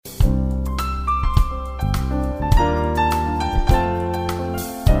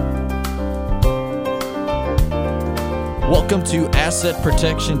Welcome to Asset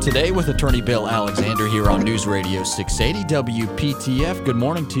Protection Today with Attorney Bill Alexander here on News Radio 680 WPTF. Good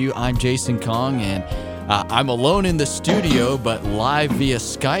morning to you. I'm Jason Kong, and I'm alone in the studio, but live via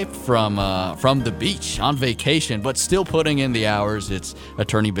Skype from the beach on vacation, but still putting in the hours. It's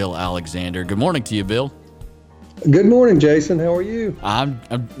Attorney Bill Alexander. Good morning to you, Bill. Good morning, Jason. How are you? I'm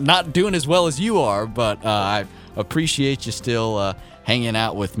not doing as well as you are, but I appreciate you still hanging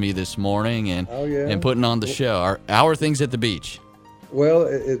out with me this morning and putting on the show. How are things at the beach? Well,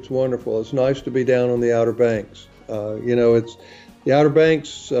 it's wonderful. It's nice to be down on the Outer Banks. It's the Outer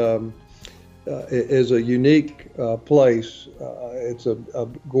Banks is a unique place. It's a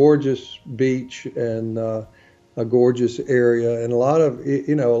gorgeous beach and a gorgeous area, and a lot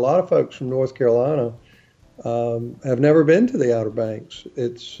of folks from North Carolina have never been to the Outer Banks.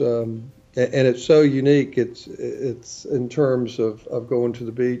 And it's so unique. It's in terms of going to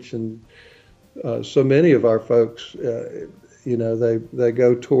the beach, and so many of our folks, they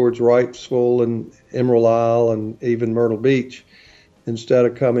go towards Wrightsville and Emerald Isle and even Myrtle Beach instead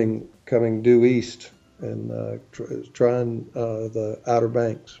of coming due east and trying the Outer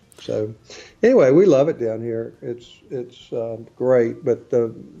Banks. So anyway, we love it down here. It's great. But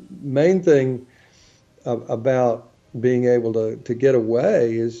the main thing about being able to get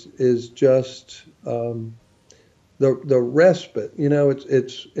away is just the respite.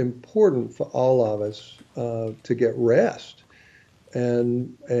 It's important for all of us to get rest,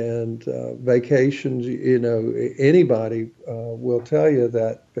 and vacations. Anybody will tell you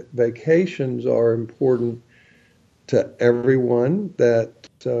that vacations are important to everyone. That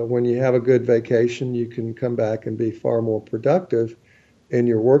when you have a good vacation, you can come back and be far more productive in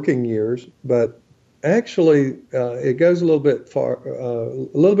your working years. But actually, it goes a little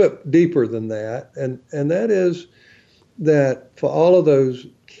bit deeper than that, and that is that for all of those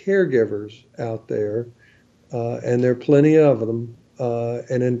caregivers out there, and there are plenty of them,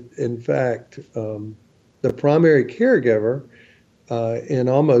 and in fact, the primary caregiver in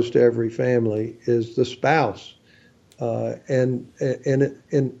almost every family is the spouse, and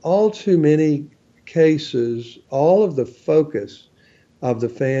in all too many cases, all of the focus of the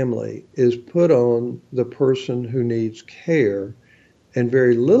family is put on the person who needs care, and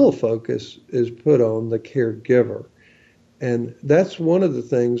very little focus is put on the caregiver. And that's one of the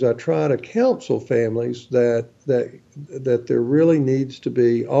things I try to counsel families, that there really needs to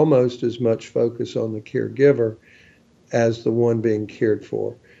be almost as much focus on the caregiver as the one being cared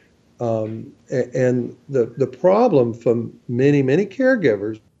for. And the problem for many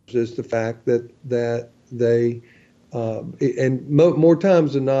caregivers is the fact that they and more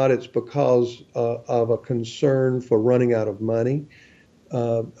times than not, it's because of a concern for running out of money.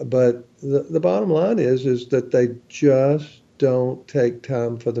 But the bottom line is that they just don't take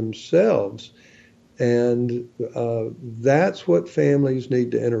time for themselves. And that's what families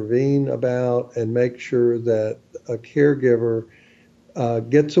need to intervene about and make sure that a caregiver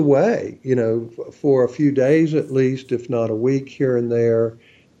gets away, for a few days at least, if not a week here and there,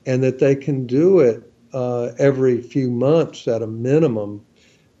 and that they can do it every few months at a minimum.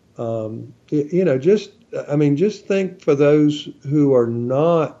 Just think for those who are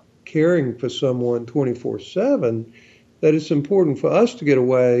not caring for someone 24/7, that it's important for us to get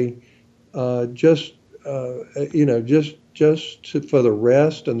away, just for the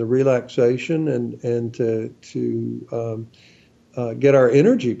rest and the relaxation and to get our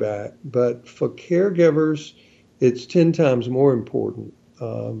energy back. But for caregivers, it's 10 times more important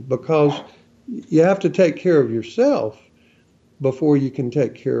because you have to take care of yourself before you can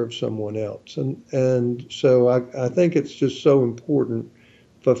take care of someone else. And so I think it's just so important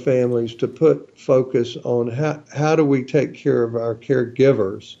for families to put focus on how do we take care of our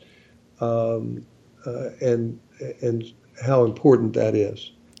caregivers, and how important that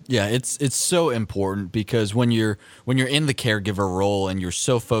is. Yeah, it's so important, because when you're in the caregiver role and you're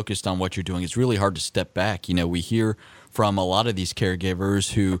so focused on what you're doing, it's really hard to step back. We hear from a lot of these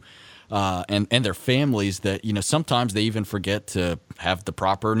caregivers who and their families that, sometimes they even forget to have the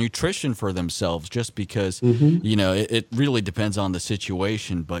proper nutrition for themselves, just because, it really depends on the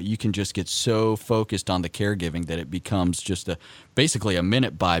situation. But you can just get so focused on the caregiving that it becomes just basically a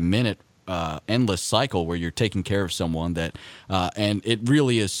minute by minute endless cycle where you're taking care of someone that, and it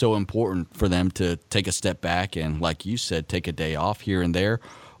really is so important for them to take a step back and, like you said, take a day off here and there,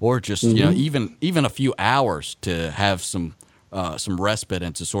 or just, even a few hours to have some respite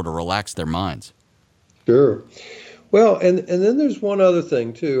and to sort of relax their minds. Sure. Well, and then there's one other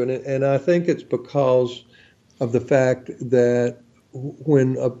thing too, and I think it's because of the fact that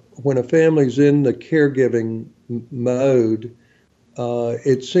when a family's in the caregiving mode,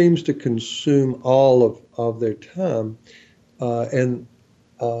 it seems to consume all of their time. and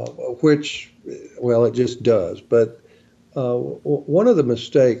which, well, it just does. But one of the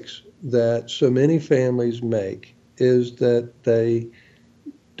mistakes that so many families make is that they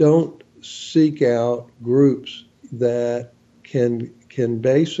don't seek out groups that can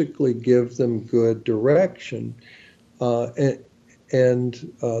basically give them good direction.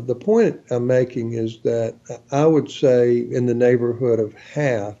 And the point I'm making is that I would say in the neighborhood of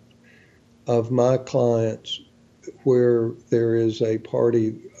half of my clients where there is a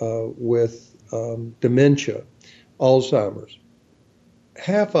party with dementia, Alzheimer's,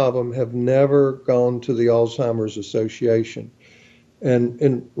 half of them have never gone to the Alzheimer's Association. And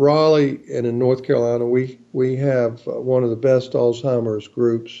in Raleigh and in North Carolina, we have one of the best Alzheimer's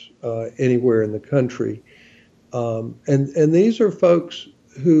groups anywhere in the country. And these are folks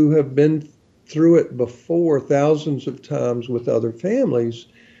who have been through it before thousands of times with other families.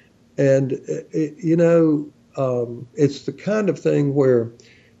 And, it's the kind of thing where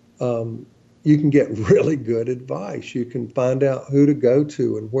you can get really good advice. You can find out who to go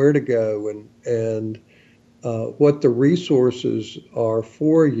to and where to go and what the resources are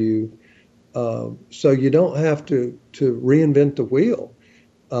for you, so you don't have to reinvent the wheel.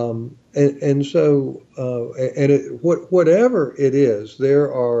 Whatever it is,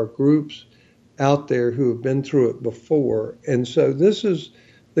 there are groups out there who have been through it before. And so this is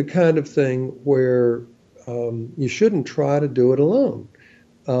the kind of thing where you shouldn't try to do it alone.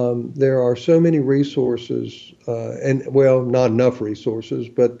 There are so many resources, not enough resources,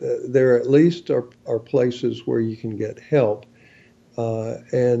 but there at least are places where you can get help.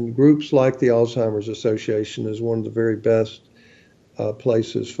 And groups like the Alzheimer's Association is one of the very best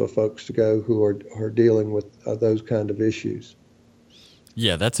places for folks to go who are dealing with those kind of issues.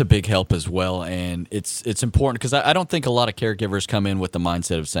 Yeah, that's a big help as well, and it's important because I don't think a lot of caregivers come in with the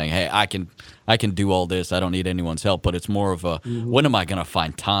mindset of saying, "Hey, I can do all this. I don't need anyone's help." But it's more of a, when am I going to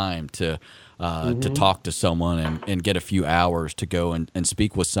find time to talk to someone and get a few hours to go and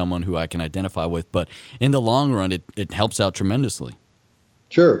speak with someone who I can identify with? But in the long run, it helps out tremendously.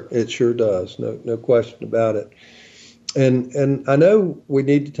 Sure, it sure does. No question about it. And I know we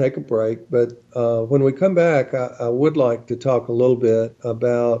need to take a break, but when we come back, I would like to talk a little bit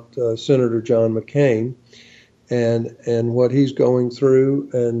about Senator John McCain and what he's going through.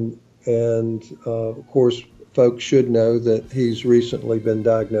 And of course, folks should know that he's recently been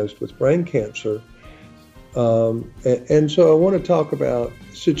diagnosed with brain cancer. And so I want to talk about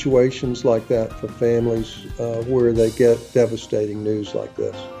situations like that for families where they get devastating news like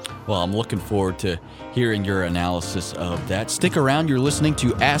this. Well, I'm looking forward to hearing your analysis of that. Stick around. You're listening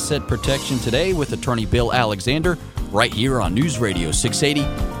to Asset Protection Today with Attorney Bill Alexander right here on News Radio 680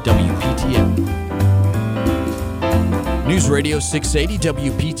 WPTF. News Radio 680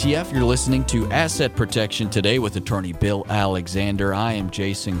 WPTF. You're listening to Asset Protection Today with Attorney Bill Alexander. I am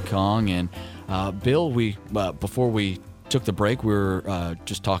Jason Kong. And Bill, before we took the break, we were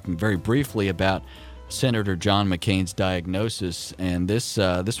just talking very briefly about Senator John McCain's diagnosis, and this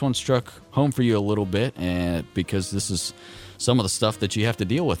one struck home for you a little bit, and because this is some of the stuff that you have to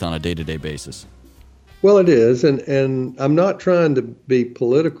deal with on a day-to-day basis. Well, it is, and I'm not trying to be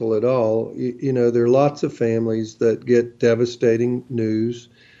political at all. There are lots of families that get devastating news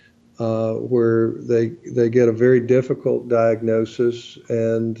where they get a very difficult diagnosis,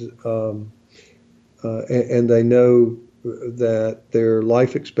 and they know that their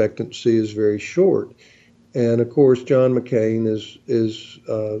life expectancy is very short. And of course, John McCain is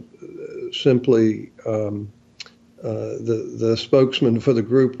simply the spokesman for the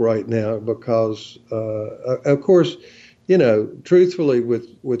group right now because, of course, truthfully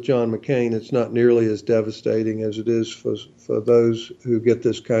with John McCain, it's not nearly as devastating as it is for those who get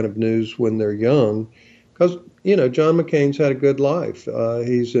this kind of news when they're young. Because, John McCain's had a good life.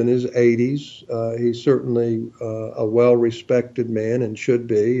 He's in his 80s. He's certainly a well-respected man and should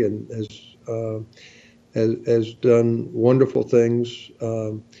be, and has done wonderful things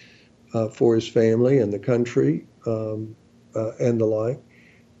for his family and the country and the like.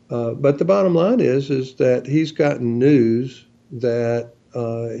 But the bottom line is that he's gotten news that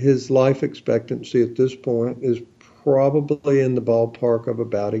his life expectancy at this point is probably in the ballpark of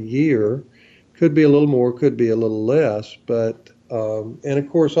about a year. Could be a little more, could be a little less, but and of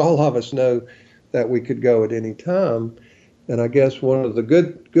course all of us know that we could go at any time. And I guess one of the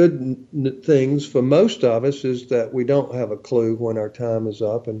good things for most of us is that we don't have a clue when our time is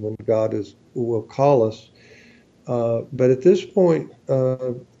up and when God will call us. But at this point,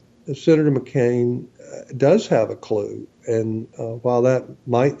 Senator McCain does have a clue, and while that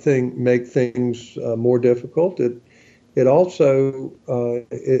might make things more difficult, it also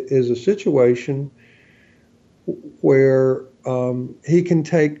is a situation where he can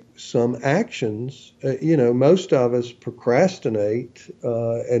take some actions. Most of us procrastinate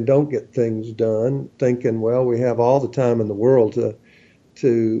and don't get things done, thinking, well, we have all the time in the world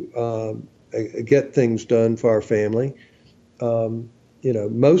to get things done for our family.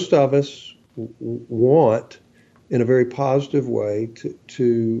 Most of us want, in a very positive way,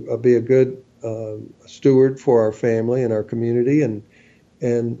 to be a good steward for our family and our community, and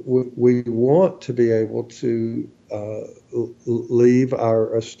we want to be able to leave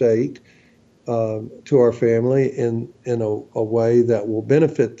our estate to our family in a way that will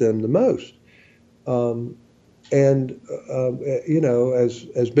benefit them the most.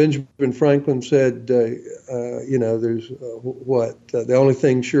 As Benjamin Franklin said, there's the only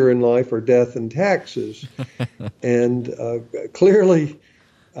thing sure in life are death and taxes, and clearly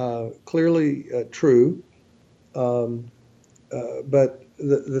true. But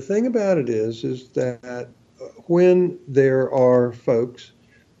the thing about it is that when there are folks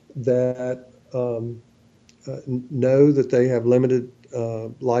that know that they have limited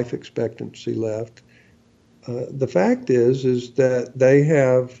life expectancy left, the fact is that they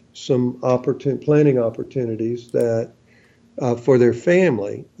have some planning opportunities that for their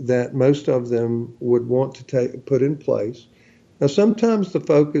family that most of them would want to put in place. Now, sometimes the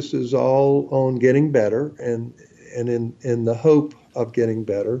focus is all on getting better and in the hope of getting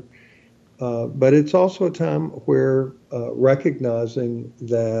better. But it's also a time where recognizing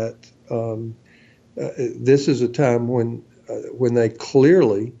that this is a time when they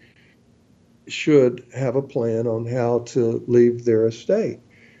clearly should have a plan on how to leave their estate.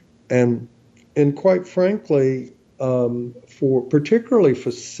 And quite frankly, particularly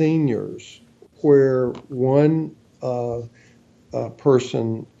for seniors, where one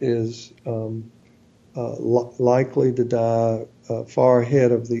person is likely to die far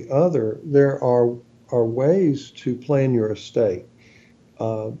ahead of the other, there are ways to plan your estate.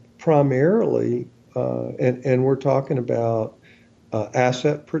 Primarily, and we're talking about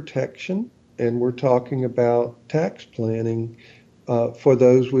asset protection, and we're talking about tax planning for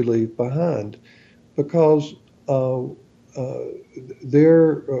those we leave behind, because with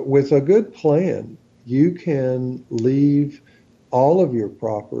a good plan, you can leave all of your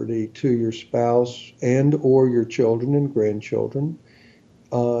property to your spouse and or your children and grandchildren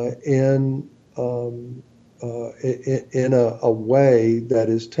in a way that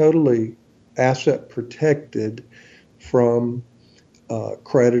is totally asset protected from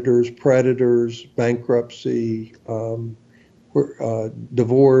creditors, predators, bankruptcy,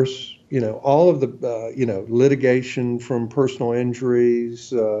 divorce, all of the, litigation from personal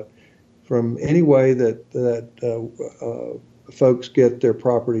injuries, from any way that folks get their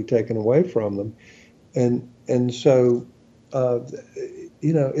property taken away from them. And so,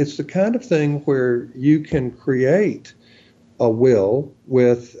 it's the kind of thing where you can create a will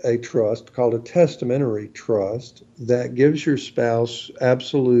with a trust called a testamentary trust that gives your spouse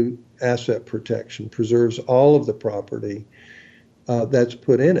absolute asset protection, preserves all of the property that's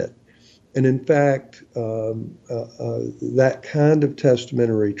put in it. And in fact, that kind of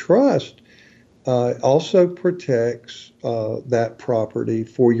testamentary trust also protects that property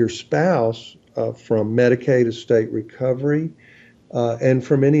for your spouse from Medicaid estate recovery and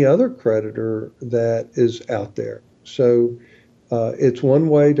from any other creditor that is out there. So it's one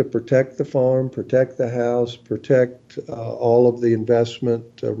way to protect the farm, protect the house, protect all of the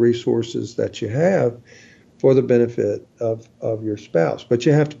investment resources that you have for the benefit of your spouse. But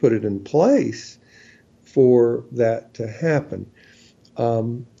you have to put it in place for that to happen.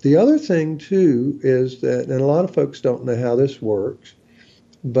 The other thing, too, is that, and a lot of folks don't know how this works,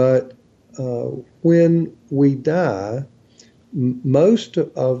 but when we die, most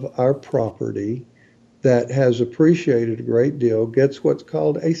of our property that has appreciated a great deal gets what's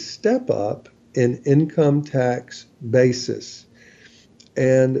called a step up in income tax basis.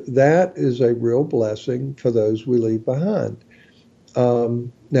 And that is a real blessing for those we leave behind.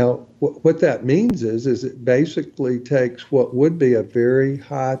 Now, what that means is it basically takes what would be a very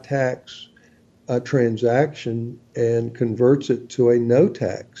high tax transaction and converts it to a no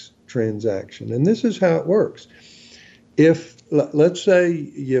tax transaction. And this is how it works. If, let's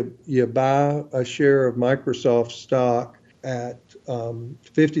say you buy a share of Microsoft stock at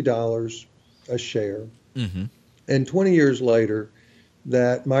 $50 a share, mm-hmm. and 20 years later,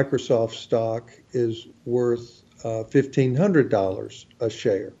 that Microsoft stock is worth $1,500 a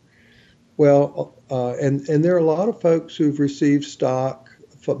share. Well, and there are a lot of folks who've received stock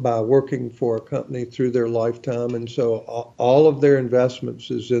by working for a company through their lifetime, and so all of their investments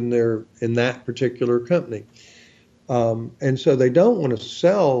is in that particular company. And so they don't want to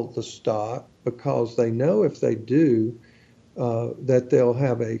sell the stock because they know if they do, that they'll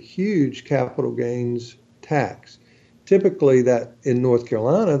have a huge capital gains tax. Typically, that in North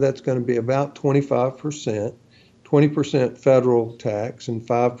Carolina, that's going to be about 25%, 20% federal tax, and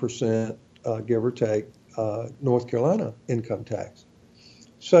 5%, give or take, North Carolina income tax.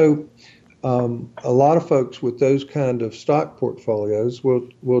 So a lot of folks with those kind of stock portfolios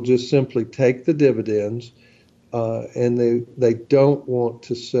will just simply take the dividends, and they don't want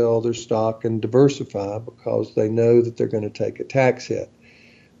to sell their stock and diversify because they know that they're going to take a tax hit.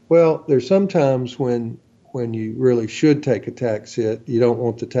 Well, there's sometimes when you really should take a tax hit. You don't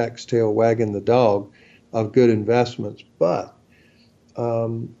want the tax tail wagging the dog of good investments. But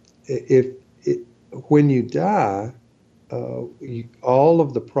if when you die, all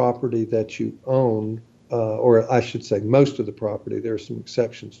of the property that you own, or I should say most of the property, there are some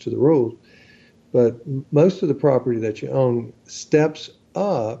exceptions to the rules, but most of the property that you own steps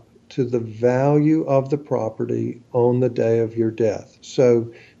up to the value of the property on the day of your death.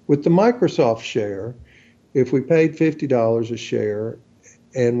 So with the Microsoft share, if we paid $50 a share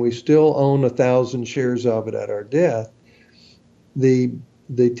and we still own 1,000 shares of it at our death, the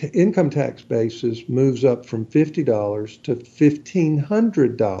income tax basis moves up from $50 to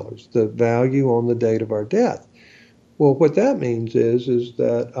 $1,500, the value on the date of our death. Well, what that means is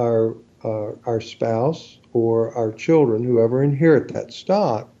that our spouse or our children, whoever inherit that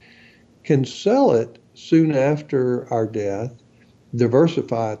stock, can sell it soon after our death,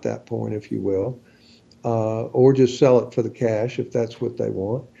 diversify at that point, if you will, or just sell it for the cash if that's what they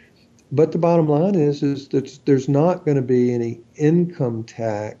want. But the bottom line is that there's not going to be any income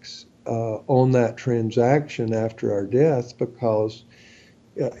tax on that transaction after our death because,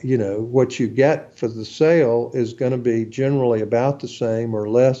 what you get for the sale is going to be generally about the same or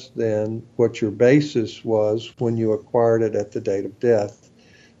less than what your basis was when you acquired it at the date of death.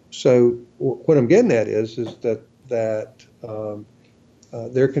 So what I'm getting at is that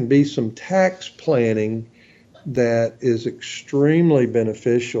there can be some tax planning that is extremely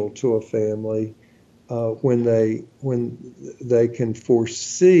beneficial to a family when they can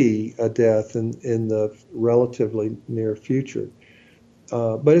foresee a death in the relatively near future.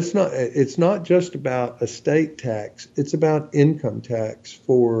 But it's not just about estate tax. It's about income tax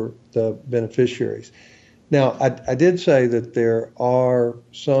for the beneficiaries. Now, I did say that there are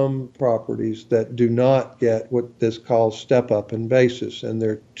some properties that do not get what this calls step up in basis, and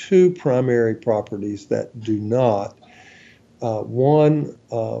there are two primary properties that do not. One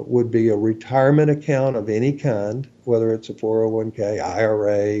would be a retirement account of any kind, whether it's a 401k,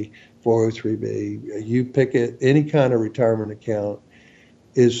 IRA, 403b, you pick it, any kind of retirement account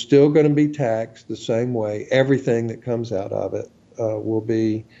is still going to be taxed the same way. Everything that comes out of it will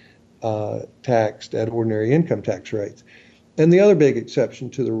be taxed at ordinary income tax rates. And the other big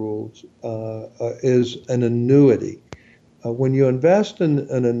exception to the rules is an annuity. When you invest in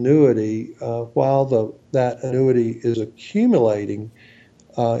an annuity, while that annuity is accumulating,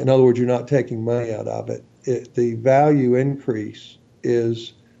 in other words, you're not taking money out of it, the value increase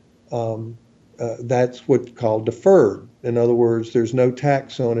is that's what's called deferred. In other words, there's no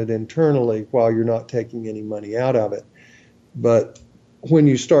tax on it internally while you're not taking any money out of it. But when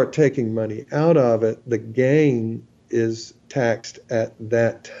you start taking money out of it, the gain is taxed at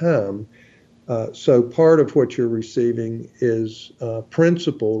that time. So part of what you're receiving is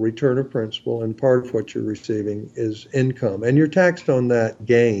principal, return of principal, and part of what you're receiving is income. And you're taxed on that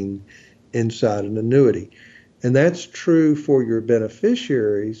gain inside an annuity. And that's true for your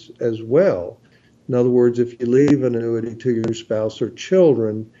beneficiaries as well. In other words, if you leave an annuity to your spouse or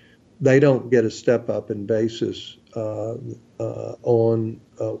children, they don't get a step up in basis on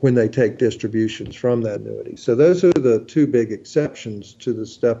when they take distributions from that annuity. So those are the two big exceptions to the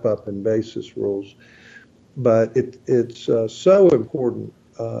step up in basis rules. But it's so important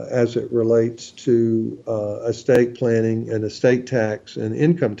as it relates to estate planning and estate tax and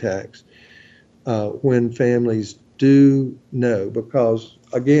income tax when families do know, because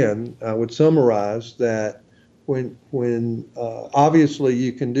again, I would summarize that when obviously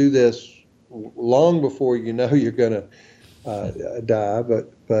you can do this long before you know you're going to die,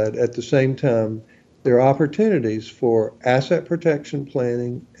 but at the same time, there are opportunities for asset protection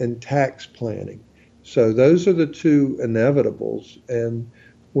planning and tax planning. So those are the two inevitables. And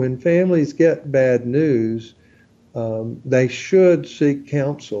when families get bad news, they should seek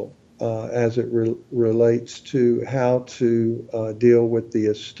counsel as it relates to how to deal with the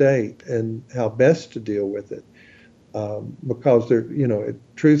estate and how best to deal with it. Because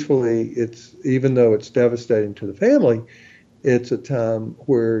truthfully, it's, even though it's devastating to the family, it's a time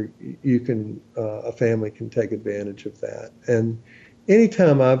where a family can take advantage of that. And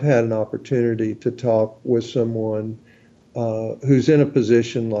anytime I've had an opportunity to talk with someone who's in a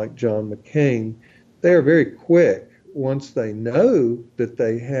position like John McCain, they are very quick once they know that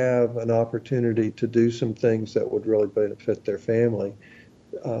they have an opportunity to do some things that would really benefit their family.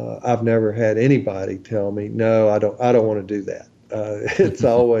 I've never had anybody tell me, no, I don't want to do that. It's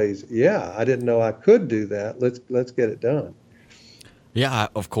always, yeah, I didn't know I could do that. Let's get it done. Yeah,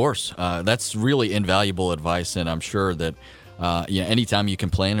 of course. That's really invaluable advice, and I'm sure that anytime you can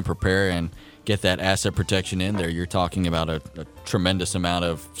plan and prepare and get that asset protection in there, you're talking about a tremendous amount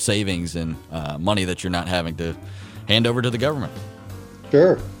of savings and money that you're not having to hand over to the government.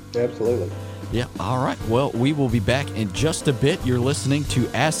 Sure, absolutely. Yeah, all right. Well, we will be back in just a bit. You're listening to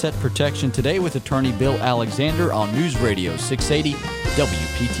Asset Protection Today with attorney Bill Alexander on News Radio 680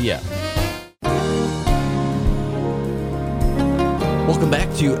 WPTF. Welcome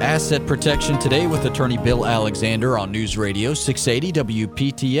back to Asset Protection Today with attorney Bill Alexander on News Radio 680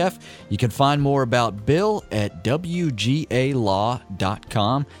 WPTF. You can find more about Bill at WGAlaw.com.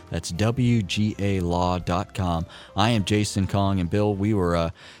 That's WGAlaw.com. I am Jason Kong, and Bill, we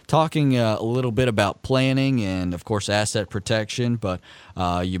were talking a little bit about planning and, of course, asset protection, but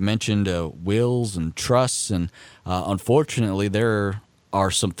you mentioned wills and trusts, and unfortunately there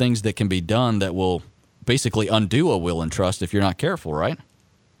are some things that can be done that will basically undo a will and trust if you're not careful, right?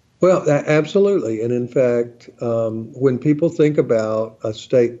 Well, absolutely. And in fact, when people think about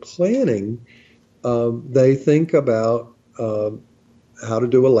estate planning, they think about how to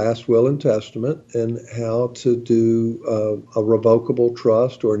do a last will and testament and how to do a revocable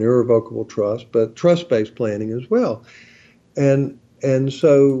trust or an irrevocable trust, but trust-based planning as well. And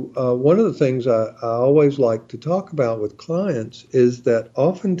so one of the things I always like to talk about with clients is that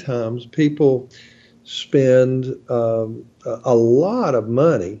oftentimes people spend a lot of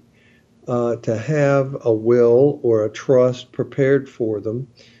money to have a will or a trust prepared for them,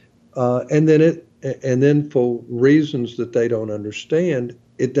 and then for reasons that they don't understand,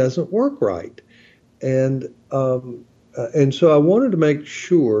 it doesn't work right. And so I wanted to make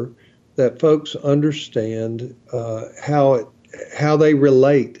sure that folks understand how they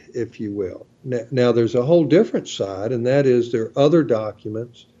relate, if you will. Now, there's a whole different side, and that is there are other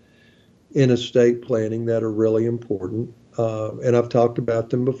documents in estate planning that are really important. And I've talked about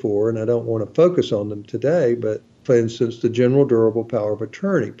them before, and I don't want to focus on them today, but for instance, the General Durable Power of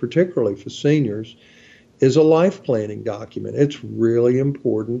Attorney, particularly for seniors, is a life planning document. It's really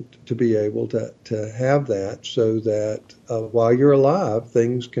important to be able to have that so that while you're alive,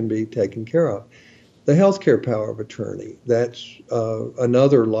 things can be taken care of. The Healthcare Power of Attorney, that's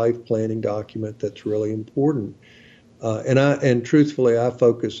another life planning document that's really important. And truthfully, I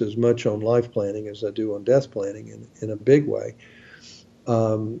focus as much on life planning as I do on death planning in a big way.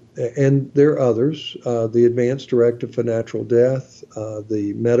 And there are others, the Advanced Directive for Natural Death,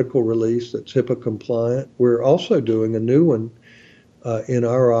 the medical release that's HIPAA compliant. We're also doing a new one in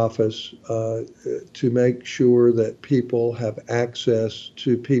our office to make sure that people have access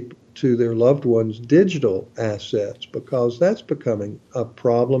to their loved ones' digital assets, because that's becoming a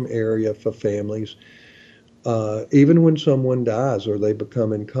problem area for families. Even when someone dies or they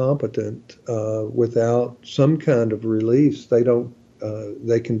become incompetent, without some kind of release, they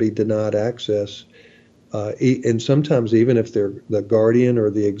can be denied access. And sometimes even if they're the guardian or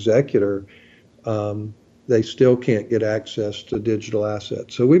the executor, they still can't get access to digital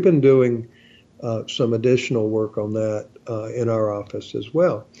assets. So we've been doing some additional work on that in our office as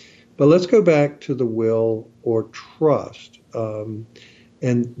well. But let's go back to the will or trust. And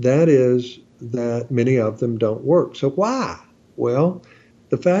that is that many of them don't work. So why? Well,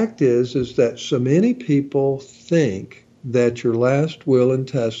 the fact is that so many people think that your last will and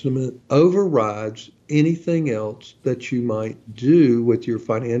testament overrides anything else that you might do with your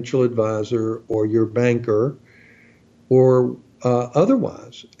financial advisor or your banker or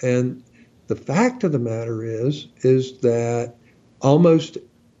otherwise. And the fact of the matter is that almost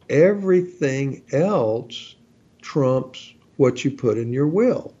everything else trumps what you put in your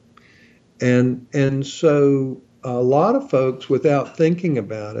will. And so a lot of folks, without thinking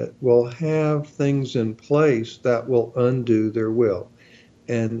about it, will have things in place that will undo their will.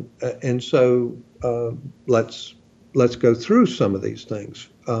 And so let's go through some of these things.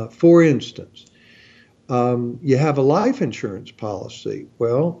 For instance, you have a life insurance policy.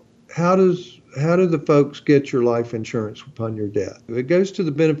 Well, how do the folks get your life insurance upon your death? It goes to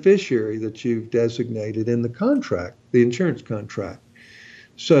the beneficiary that you've designated in the contract, the insurance contract.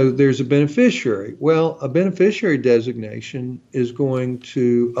 So there's a beneficiary. Well, a beneficiary designation is going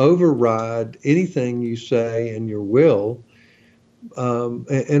to override anything you say in your will.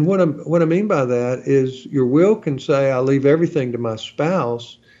 And what I mean by that is your will can say, I leave everything to my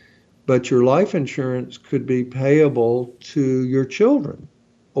spouse, but your life insurance could be payable to your children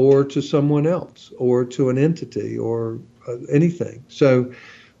or to someone else or to an entity or anything. So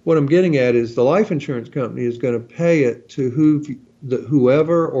what I'm getting at is the life insurance company is going to pay it to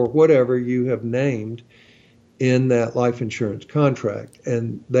whoever or whatever you have named in that life insurance contract,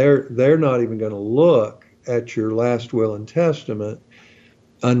 and they're not even going to look at your last will and testament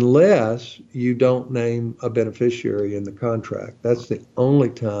unless you don't name a beneficiary in the contract. That's the only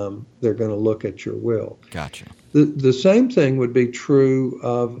time they're going to look at your will. Gotcha. The same thing would be true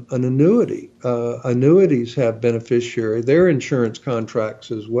of an annuity. Annuities have beneficiary, they're insurance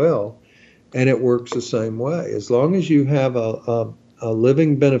contracts as well, and it works the same way. As long as you have a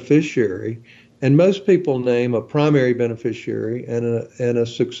living beneficiary, and most people name a primary beneficiary and a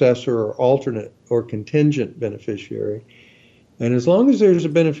successor or alternate or contingent beneficiary. And as long as there's a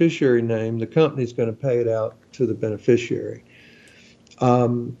beneficiary name, the company's going to pay it out to the beneficiary.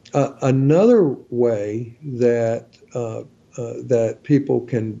 Another way that people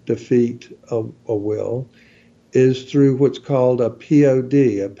can defeat a will is through what's called a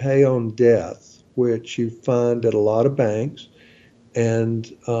POD, a pay on death, which you find at a lot of banks. And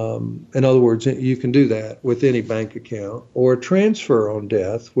in other words, you can do that with any bank account, or a transfer on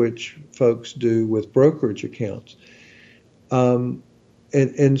death, which folks do with brokerage accounts. And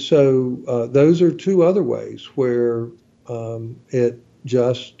so those are two other ways where it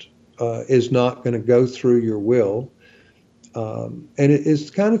just is not going to go through your will. And it's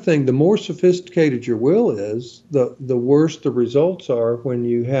the kind of thing, the more sophisticated your will is, the worse the results are when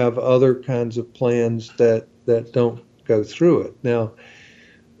you have other kinds of plans that don't go through it. Now,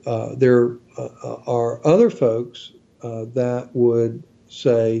 there are other folks that would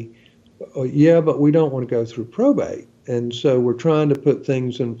say, oh, yeah, but we don't want to go through probate. And so we're trying to put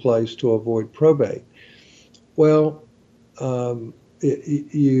things in place to avoid probate. Well,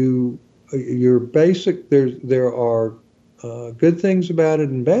 your basic, there are good things about it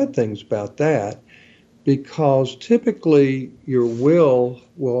and bad things about that, because typically your will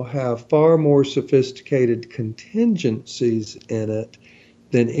have far more sophisticated contingencies in it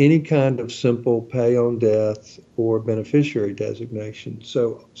than any kind of simple pay on death or beneficiary designation.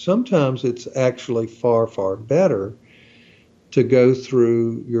 So sometimes it's actually far, far better to go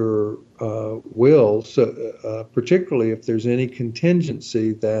through your will, so, particularly if there's any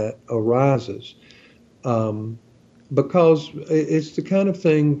contingency that arises. Because it's the kind of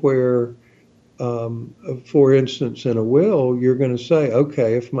thing where, for instance, in a will, you're going to say,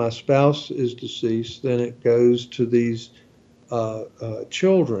 okay, if my spouse is deceased, then it goes to these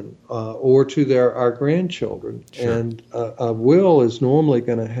children or to our grandchildren. Sure. And a will is normally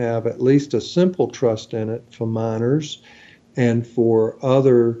going to have at least a simple trust in it for minors and for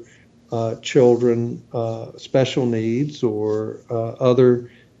other children, special needs, or other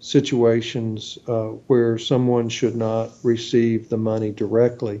situations where someone should not receive the money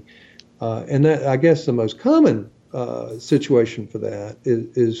directly. And that, I guess, the most common situation for that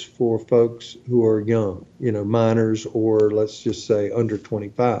is for folks who are young, minors, or let's just say under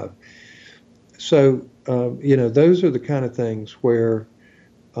 25. So, those are the kind of things where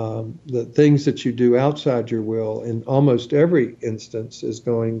the things that you do outside your will in almost every instance is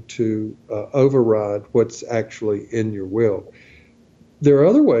going to override what's actually in your will. There are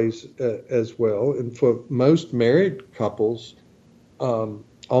other ways as well, and for most married couples,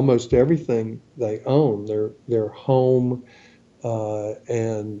 almost everything they own, their home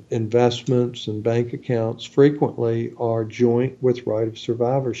and investments and bank accounts frequently are joint with right of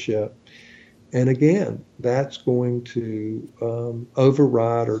survivorship. And again, that's going to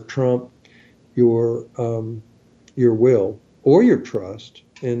override or trump your will or your trust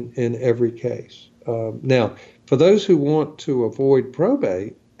in every case. Now, for those who want to avoid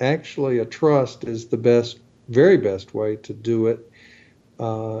probate, actually a trust is the very best way to do it,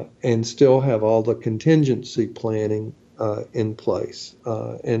 and still have all the contingency planning in place,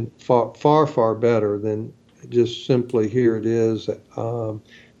 and far, far better than just simply here it is,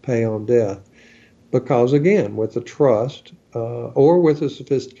 pay on death. Because again, with a trust or with a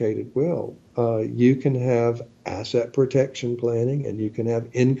sophisticated will, you can have asset protection planning, and you can have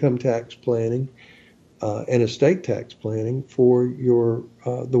income tax planning and estate tax planning for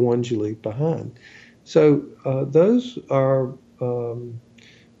the ones you leave behind. So those are,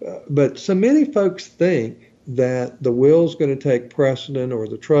 but so many folks think that the will is going to take precedent, or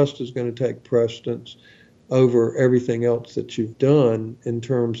the trust is going to take precedence over everything else that you've done in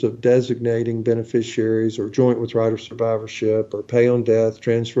terms of designating beneficiaries, or joint with right of survivorship, or pay on death,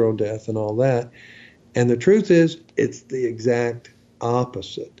 transfer on death, and all that. And the truth is, it's the exact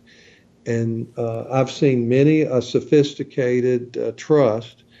opposite. And I've seen many a sophisticated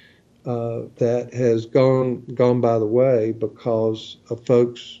trust that has gone by the way because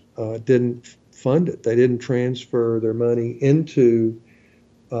folks didn't fund it. They didn't transfer their money into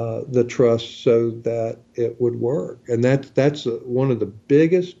the trust so that it would work. And that's one of the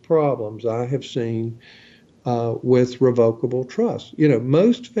biggest problems I have seen with revocable trust.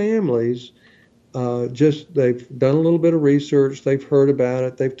 Most families they've done a little bit of research, they've heard about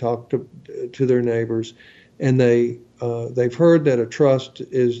it, they've talked to their neighbors, and they've heard that a trust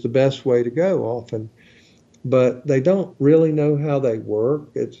is the best way to go often, but they don't really know how they work.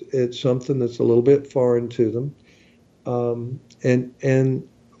 It's something that's a little bit foreign to them, and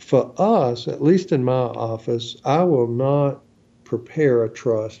for us, at least in my office, I will not prepare a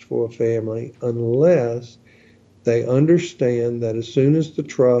trust for a family unless they understand that as soon as the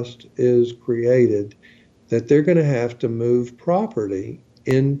trust is created, that they're going to have to move property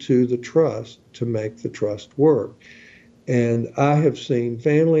into the trust to make the trust work. And I have seen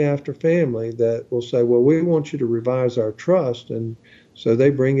family after family that will say, well, we want you to revise our trust. And so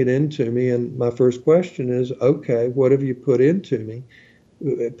they bring it into me. And my first question is, okay, what have you put into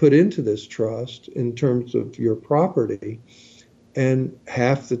this trust in terms of your property? And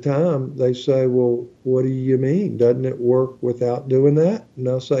half the time they say, well, what do you mean? Doesn't it work without doing that? And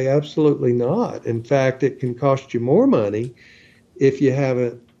I'll say, absolutely not. In fact, it can cost you more money if you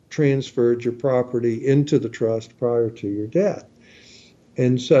haven't transferred your property into the trust prior to your death.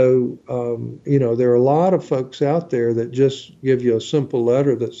 And so, there are a lot of folks out there that just give you a simple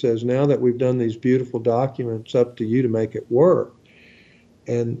letter that says, now that we've done these beautiful documents, up to you to make it work.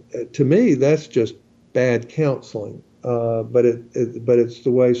 And to me, that's just bad counseling. But it's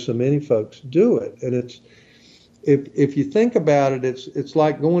the way so many folks do it. And it's if you think about it, it's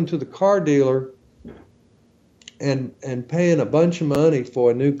like going to the car dealer and paying a bunch of money for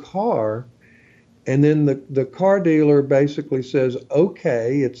a new car, and then the car dealer basically says,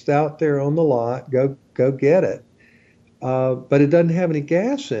 okay, it's out there on the lot, go get it, but it doesn't have any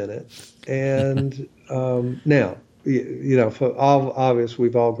gas in it. And now, for obvious,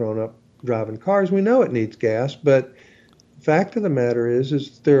 we've all grown up driving cars, we know it needs gas, but fact of the matter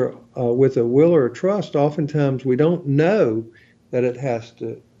is there with a will or a trust, oftentimes we don't know that it has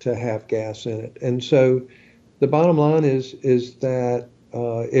to have gas in it. And so the bottom line is that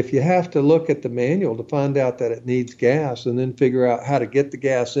if you have to look at the manual to find out that it needs gas and then figure out how to get the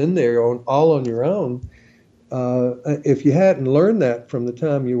gas in there all on your own, if you hadn't learned that from the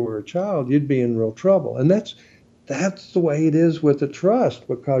time you were a child, you'd be in real trouble. And that's the way it is with a trust,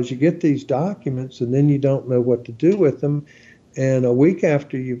 because you get these documents and then you don't know what to do with them. And a week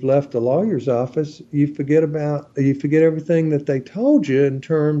after you've left the lawyer's office, you forget everything that they told you in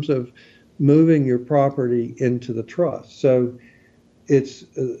terms of moving your property into the trust. So it's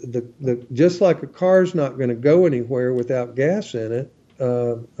just like a car's not going to go anywhere without gas in it.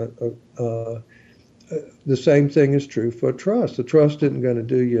 The same thing is true for a trust. The trust isn't going to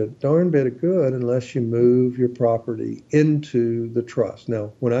do you a darn bit of good unless you move your property into the trust.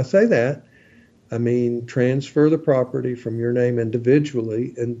 Now, when I say that, I mean transfer the property from your name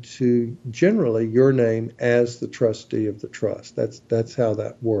individually into generally your name as the trustee of the trust. That's how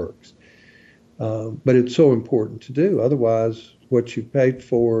that works. But it's so important to do. Otherwise, what you paid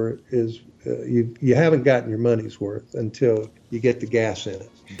for is you haven't gotten your money's worth until you get the gas in it.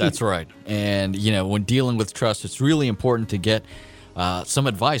 That's right. And, when dealing with trust, it's really important to get some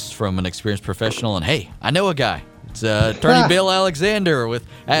advice from an experienced professional. And, hey, I know a guy. It's Attorney Bill Alexander with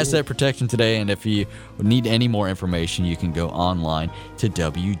Asset Protection Today. And if you need any more information, you can go online to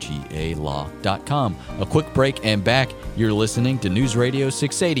WGALaw.com. A quick break and back. You're listening to News Radio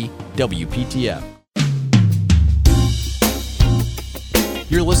 680 WPTF.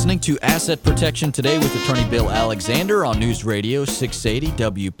 You're listening to Asset Protection Today with Attorney Bill Alexander on News Radio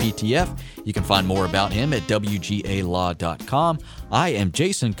 680 WPTF. You can find more about him at WGALaw.com. I am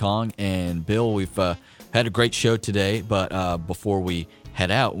Jason Kong, and Bill, we've had a great show today, but before we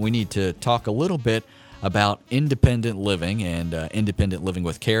head out, we need to talk a little bit about independent living and independent living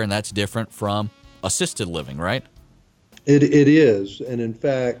with care, and that's different from assisted living, right? It is, and in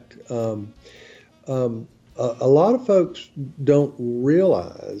fact, a lot of folks don't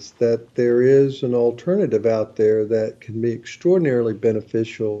realize that there is an alternative out there that can be extraordinarily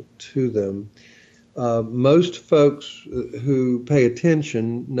beneficial to them. Most folks who pay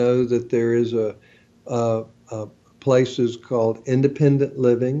attention know that there is a places called independent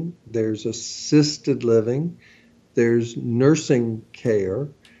living, there's assisted living, there's nursing care.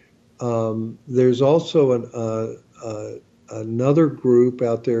 There's also another group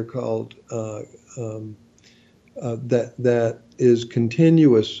out there called that is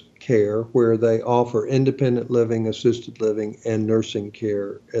continuous care where they offer independent living, assisted living, and nursing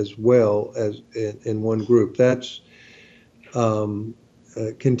care as well as in one group. That's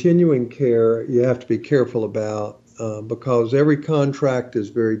continuing care. You have to be careful about because every contract is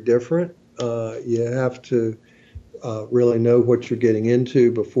very different. You have to really know what you're getting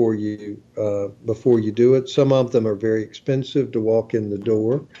into before you do it. Some of them are very expensive to walk in the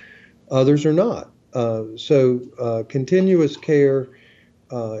door. Others are not. So continuous care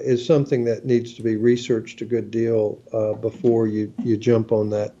is something that needs to be researched a good deal before you jump on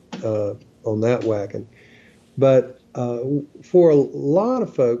that wagon. But for a lot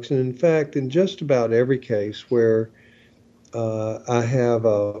of folks, and in fact, in just about every case where I have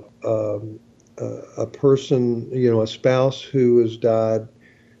a person, a spouse who has died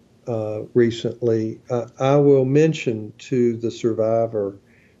recently, I will mention to the survivor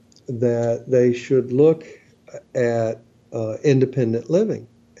that they should look at independent living.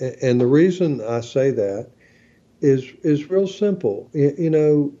 And the reason I say that is real simple.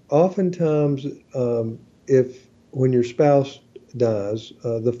 Oftentimes, if when your spouse dies,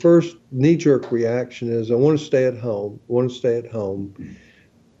 the first knee-jerk reaction is, "I want to stay at home. I want to stay at home."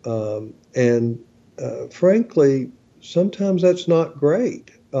 And frankly, sometimes that's not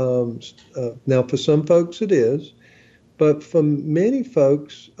great. Now, for some folks, it is. But for many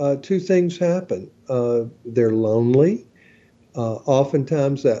folks, two things happen. They're lonely.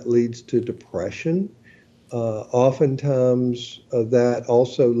 Oftentimes that leads to depression. Oftentimes that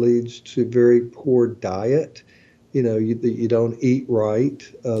also leads to very poor diet. You don't eat right,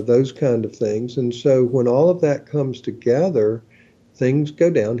 those kind of things. And so when all of that comes together, things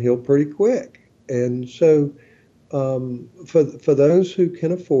go downhill pretty quick. And so for those who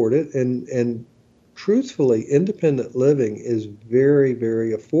can afford it, and truthfully, independent living is very,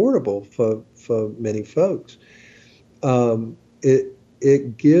 very affordable for many folks.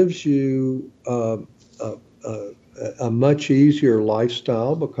 It gives you a much easier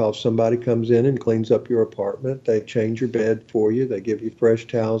lifestyle because somebody comes in and cleans up your apartment. They change your bed for you. They give you fresh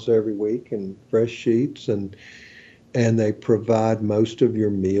towels every week and fresh sheets, and they provide most of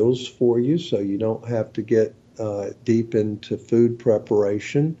your meals for you, so you don't have to get deep into food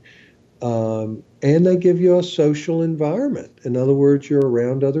preparation. And they give you a social environment. In other words, you're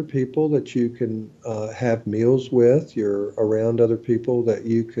around other people that you can have meals with. You're around other people that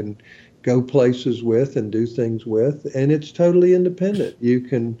you can go places with and do things with. And it's totally independent. You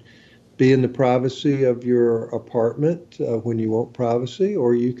can be in the privacy of your apartment when you want privacy,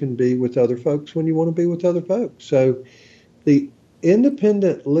 or you can be with other folks when you want to be with other folks. So the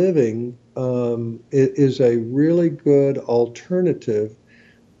independent living is a really good alternative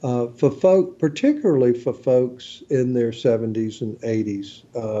particularly for folks in their 70s and 80s.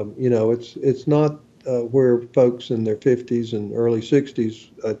 It's not where folks in their 50s and early 60s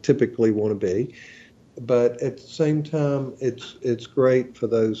typically want to be, but at the same time, it's great for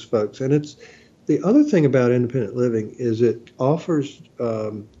those folks. And it's the other thing about independent living is it offers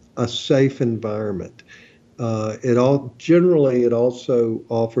a safe environment. It also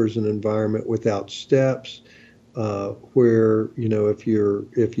offers an environment without steps. Where if you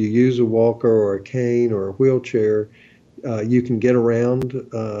use a walker or a cane or a wheelchair, you can get around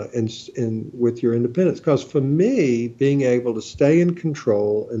and with your independence. Because for me, being able to stay in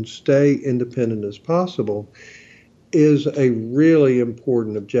control and stay independent as possible is a really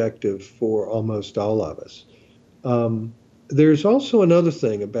important objective for almost all of us. There's also another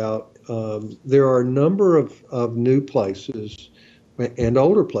thing about there are a number of new places and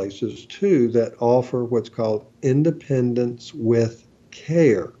older places too that offer what's called independence with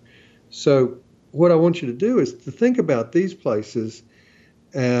care. So what I want you to do is to think about these places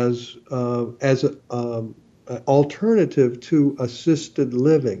as an alternative to assisted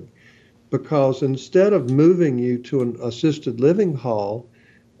living, because instead of moving you to an assisted living hall,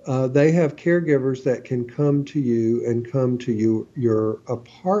 they have caregivers that can come to you and come to your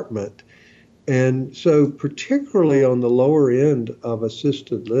apartment. And so, particularly on the lower end of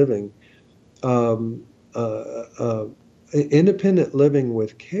assisted living, independent living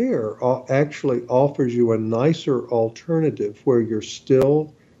with care actually offers you a nicer alternative where you're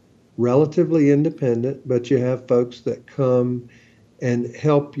still relatively independent, but you have folks that come and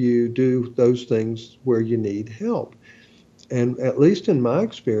help you do those things where you need help. And at least in my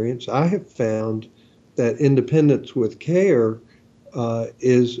experience, I have found that independence with care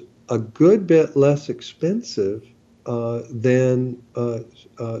is a good bit less expensive than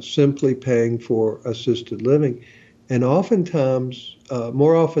simply paying for assisted living. And oftentimes,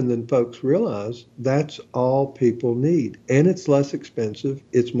 more often than folks realize, that's all people need. And it's less expensive,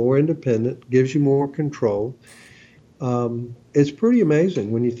 it's more independent, gives you more control. It's pretty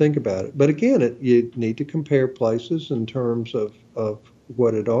amazing when you think about it. But again, you need to compare places in terms of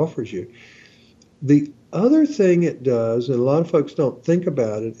what it offers you. The other thing it does, and a lot of folks don't think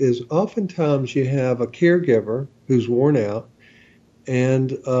about it, is oftentimes you have a caregiver who's worn out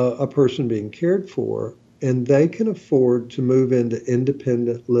and a person being cared for, and they can afford to move into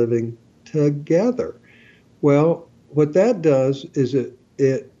independent living together. Well, what that does is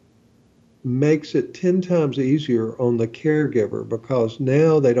it makes it 10 times easier on the caregiver, because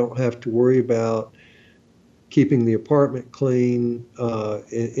now they don't have to worry about keeping the apartment clean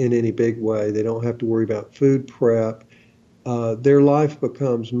in any big way. They don't have to worry about food prep. Their life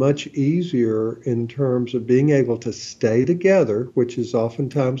becomes much easier in terms of being able to stay together, which is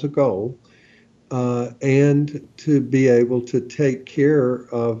oftentimes a goal, and to be able to take care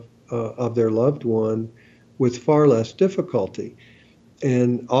of their loved one with far less difficulty.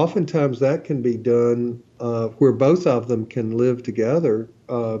 And oftentimes that can be done where both of them can live together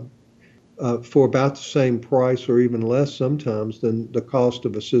for about the same price, or even less sometimes, than the cost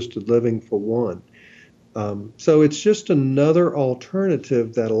of assisted living for one. So it's just another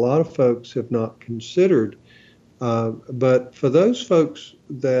alternative that a lot of folks have not considered. But for those folks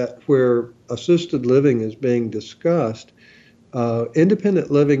where assisted living is being discussed, independent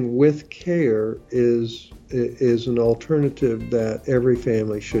living with care is an alternative that every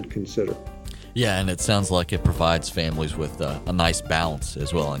family should consider. Yeah, and it sounds like it provides families with a nice balance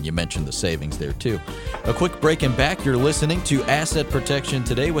as well. And you mentioned the savings there, too. A quick break and back. You're listening to Asset Protection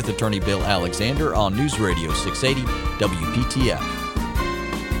Today with Attorney Bill Alexander on News Radio 680 WPTF.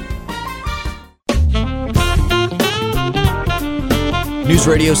 News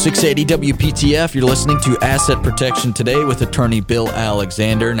Radio 680 WPTF. You're listening to Asset Protection Today with Attorney Bill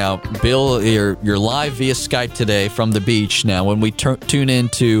Alexander. Now, Bill, you're live via Skype today from the beach. Now, when we tune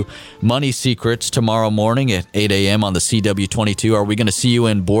into Money Secrets tomorrow morning at 8 a.m. on the CW22, are we going to see you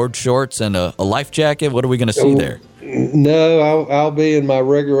in board shorts and a life jacket? What are we going to see there? No, I'll be in my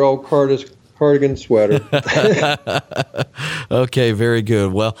regular old cardigan sweater. Okay, very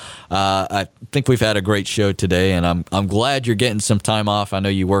good. Well, I think we've had a great show today, and I'm glad you're getting some time off. I know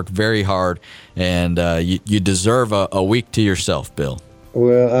you work very hard, and you deserve a week to yourself, Bill.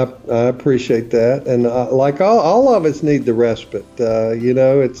 Well, I appreciate that, and like all of us need the respite.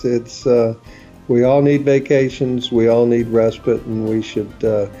 It's we all need vacations, we all need respite, and we should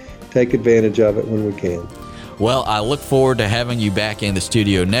take advantage of it when we can. Well, I look forward to having you back in the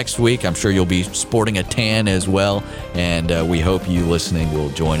studio next week. I'm sure you'll be sporting a tan as well, and we hope you listening will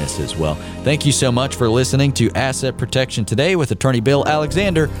join us as well. Thank you so much for listening to Asset Protection Today with Attorney Bill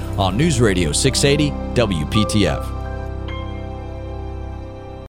Alexander on News Radio 680 WPTF.